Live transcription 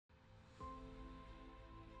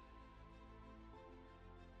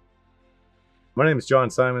My name is Jon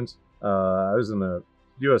Simons. I was in the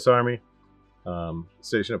U.S. Army,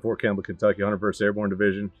 stationed at Fort Campbell, Kentucky, 101st Airborne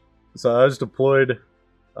Division. So I was deployed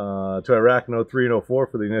to Iraq in 03 and 04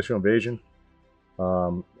 for the initial invasion,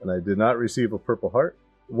 and I did not receive a Purple Heart.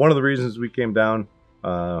 One of the reasons we came down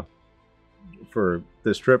for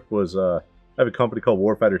this trip was I have a company called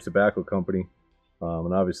Warfighter Tobacco Company,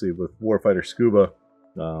 and obviously with Warfighter Scuba,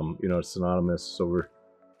 it's synonymous. So we're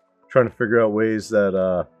trying to figure out ways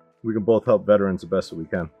that we can both help veterans the best that we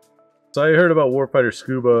can. So I heard about Warfighter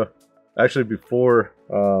Scuba actually before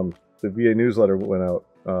the VA newsletter went out.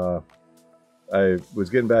 I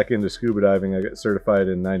was getting back into scuba diving. I got certified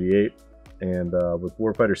in '98, and with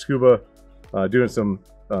Warfighter Scuba, doing some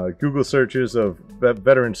Google searches of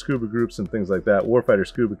veteran scuba groups and things like that, Warfighter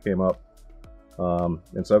Scuba came up.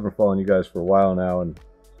 And so I've been following you guys for a while now, and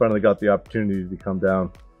finally got the opportunity to come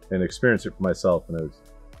down and experience it for myself, and it was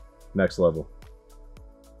next level.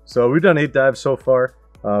 So we've done 8 dives so far.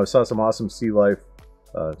 We saw some awesome sea life,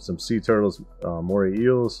 some sea turtles, moray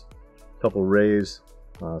eels, a couple rays,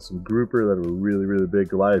 some grouper that were really big,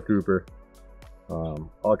 Goliath grouper,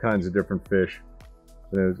 all kinds of different fish.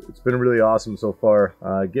 And it's been really awesome so far.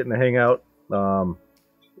 Getting to hang out, a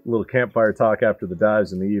little campfire talk after the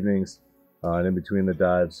dives in the evenings, and in between the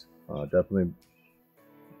dives. Definitely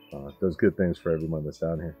does good things for everyone that's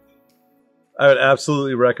down here. I would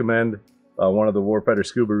absolutely recommend one of the Warfighter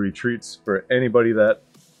Scuba retreats for anybody that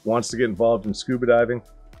wants to get involved in scuba diving.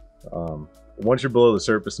 Once you're below the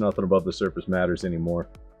surface, nothing above the surface matters anymore.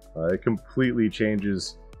 It completely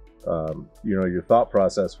changes your thought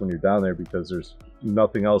process when you're down there, because there's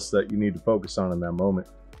nothing else that you need to focus on in that moment.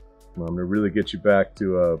 To really get you back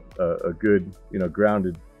to a good,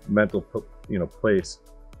 grounded mental, place.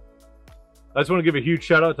 I just want to give a huge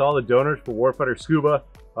shout out to all the donors for Warfighter Scuba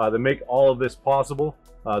that make all of this possible,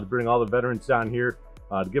 to bring all the veterans down here,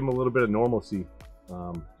 to give them a little bit of normalcy,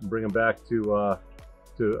 bring them back to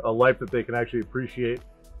a life that they can actually appreciate,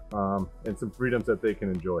 and some freedoms that they can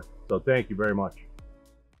enjoy. So thank you very much.